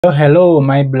Hello,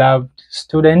 my beloved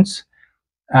students.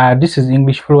 This is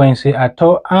English Fluency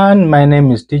Ato, and my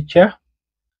name is Teacher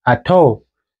Ato.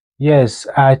 Yes,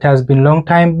 it has been a long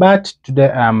time, but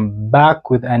today I'm back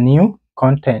with a new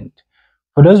content.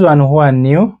 For those one who are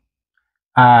new,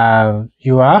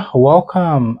 you are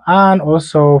welcome, and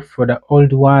also for the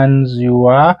old ones, you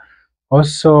are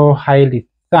also highly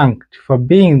thanked for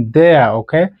being there.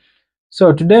 Okay,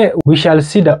 so today we shall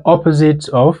see the opposites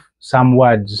of some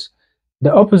words.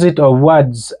 The opposite of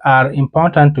words are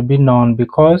important to be known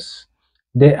because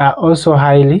they are also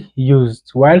highly used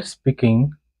while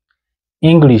speaking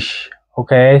English.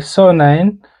 Okay, so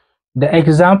then the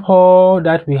example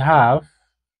that we have,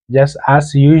 just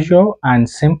as usual and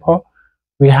simple,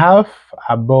 we have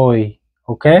a boy.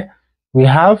 Okay, we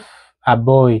have a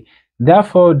boy.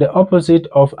 Therefore, the opposite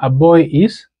of a boy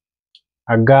is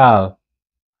a girl.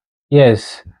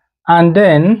 Yes, and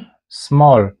then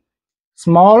small.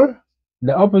 Small,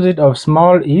 the opposite of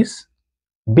small is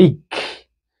big,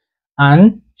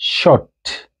 and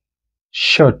short.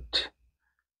 Short.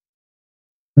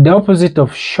 The opposite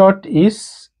of short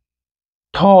is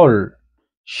tall.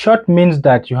 Short means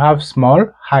that you have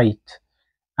small height,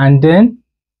 and then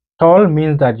tall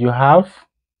means that you have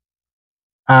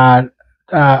uh,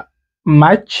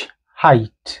 much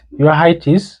height. Your height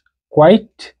is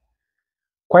quite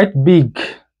big.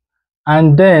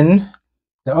 And then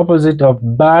the opposite of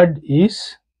bad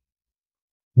is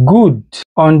good.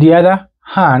 On the other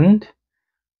hand,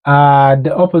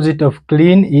 the opposite of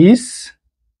clean is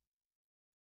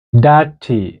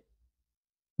dirty.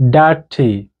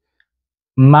 Dirty.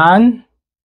 Man,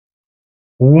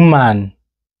 woman.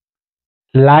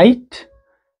 Light.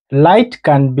 Light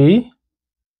can be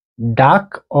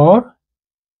dark or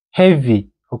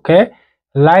heavy. Okay,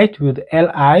 light with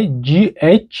L-I-G-H-T.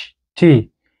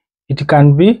 It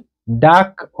can be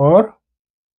dark or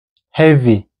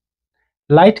heavy.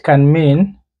 Light can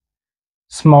mean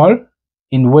small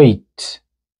in weight.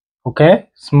 Okay,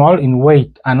 small in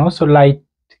weight, and also light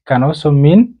can also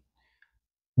mean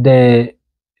the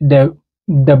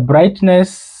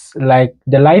brightness, like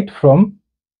the light from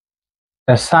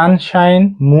the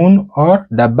sunshine, moon, or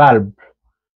the bulb.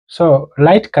 So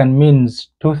light can mean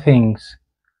two things,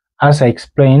 as I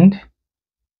explained.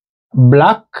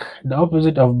 Black, the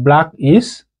opposite of black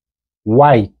is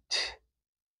white,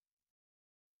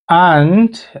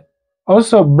 and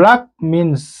also black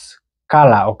means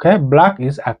color. Okay, black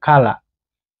is a color.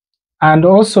 And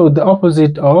also the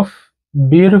opposite of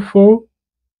beautiful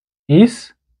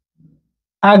is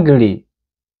ugly.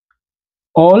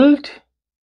 Old,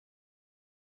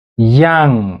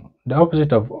 young. The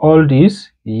opposite of old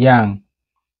is young.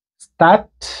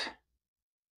 Start,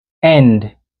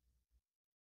 end.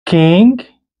 King,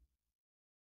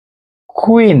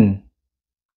 queen.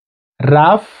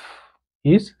 Rough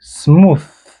is smooth,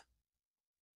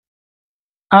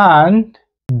 and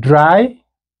dry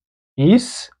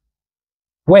is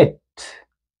wet.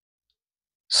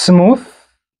 Smooth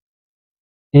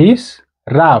is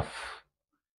rough.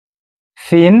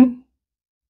 Thin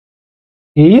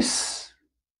is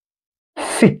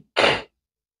thick.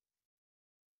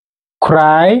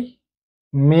 Cry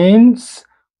means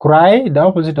cry. The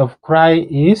opposite of cry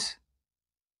is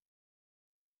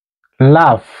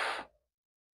laugh.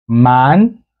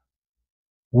 Man,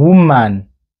 woman.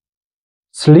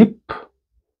 Sleep,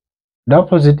 the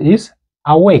opposite is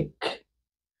awake.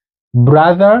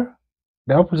 Brother,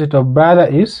 the opposite of brother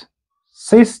is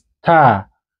sister.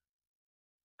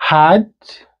 Hard,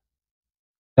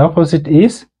 the opposite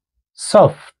is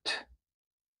soft.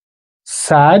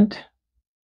 Sad,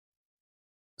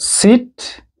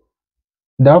 sit,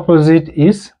 the opposite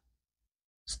is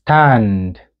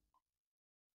stand.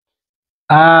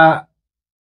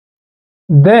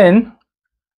 Then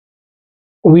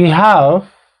we have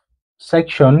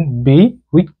section B,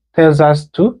 which tells us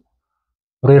to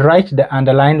rewrite the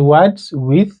underlined words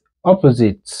with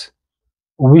opposites.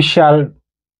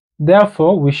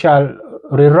 Therefore, we shall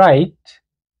rewrite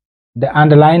the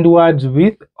underlined words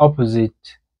with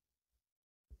opposite.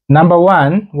 Number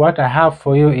one, what I have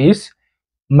for you is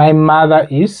my mother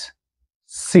is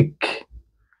sick.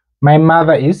 My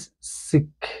mother is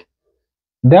sick.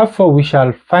 Therefore, we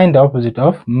shall find the opposite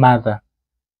of mother,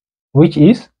 which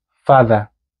is father.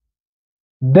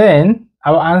 Then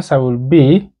our answer will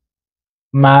be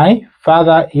my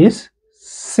father is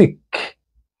sick,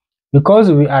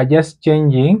 because we are just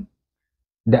changing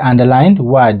the underlined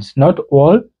words, not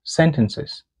all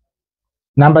sentences.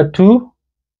 Number two,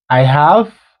 I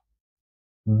have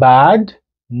bad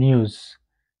news.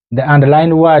 The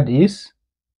underlined word is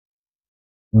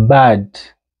bad.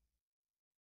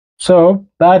 So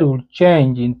bad will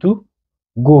change into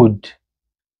good.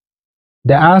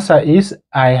 The answer is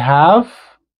I have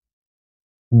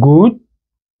good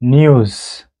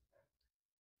news.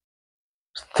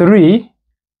 3.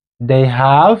 They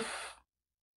have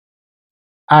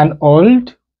an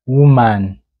old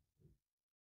woman.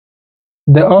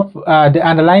 The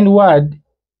underlined word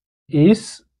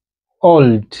is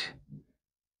old.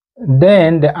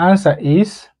 Then the answer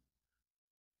is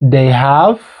they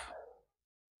have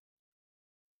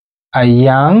a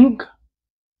young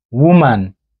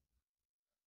woman.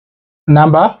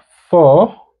 Number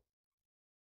 4.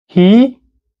 He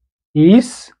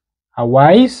is a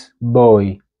wise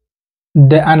boy.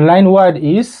 The underlined word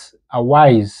is a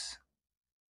wise.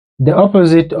 The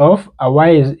opposite of a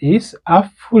wise is a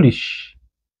foolish.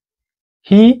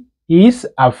 He is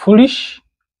a foolish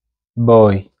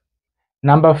boy.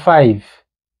 Number 5.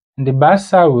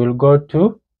 Ndibasa will go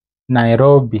to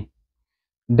Nairobi.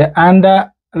 The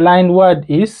underlined word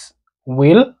is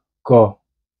will go.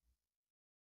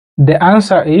 The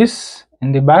answer is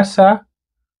Ndibasa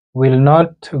will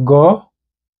not go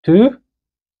to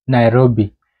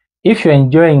Nairobi. If you're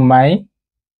enjoying my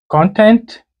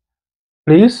content,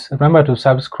 please remember to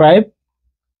subscribe,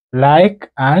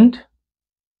 like, and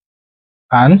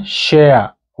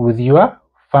share with your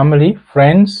family,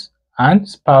 friends, and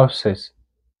spouses.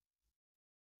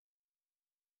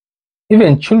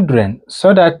 Even children,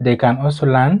 so that they can also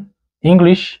learn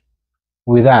English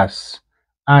with us.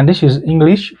 And this is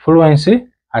English Fluency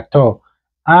Ato.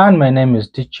 And my name is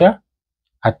Teacher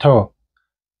Ato.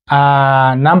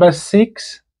 Number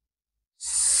 6,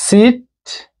 sit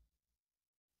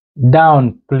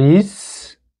down,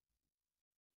 please.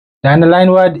 The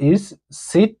underlined word is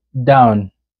sit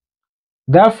down.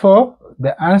 Therefore,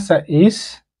 the answer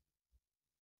is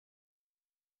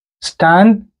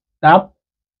stand up,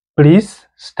 please.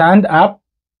 Stand up,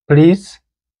 please.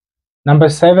 Number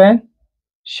 7,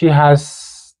 she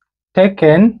has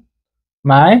taken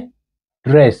my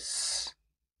dress.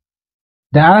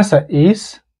 The answer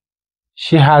is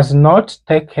she has not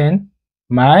taken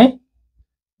my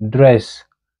dress.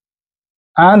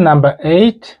 And number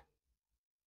 8,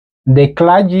 the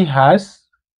clergy has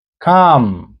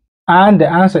come. And the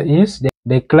answer is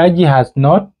the clergy has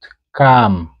not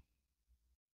come.